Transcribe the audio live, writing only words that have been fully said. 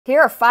Here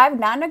are 5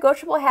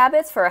 non-negotiable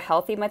habits for a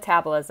healthy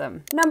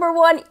metabolism. Number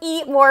 1,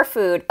 eat more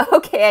food.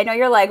 Okay, I know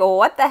you're like,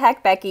 what the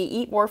heck, Becky?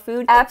 Eat more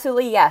food?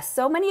 Absolutely yes.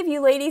 So many of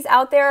you ladies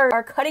out there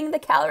are cutting the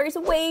calories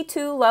way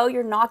too low.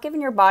 You're not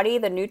giving your body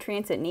the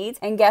nutrients it needs.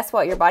 And guess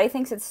what? Your body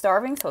thinks it's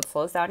starving, so it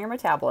slows down your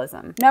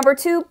metabolism. Number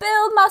 2,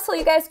 build muscle.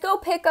 You guys go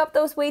pick up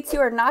those weights. You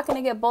are not going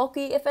to get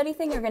bulky. If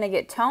anything, you're going to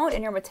get toned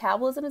and your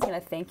metabolism is going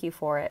to thank you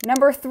for it.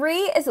 Number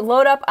 3 is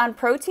load up on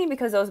protein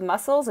because those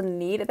muscles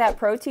need that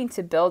protein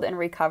to build and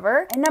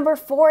recover. And number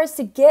 4 is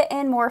to get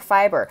in more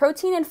fiber.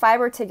 Protein and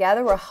fiber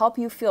together will help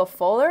you feel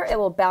fuller. It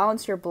will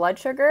balance your blood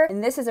sugar,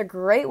 and this is a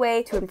great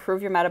way to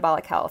improve your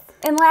metabolic health.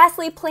 And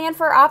lastly, plan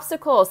for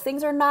obstacles.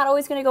 Things are not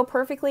always going to go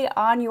perfectly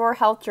on your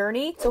health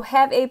journey, so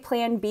have a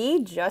plan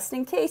B just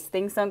in case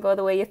things don't go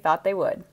the way you thought they would.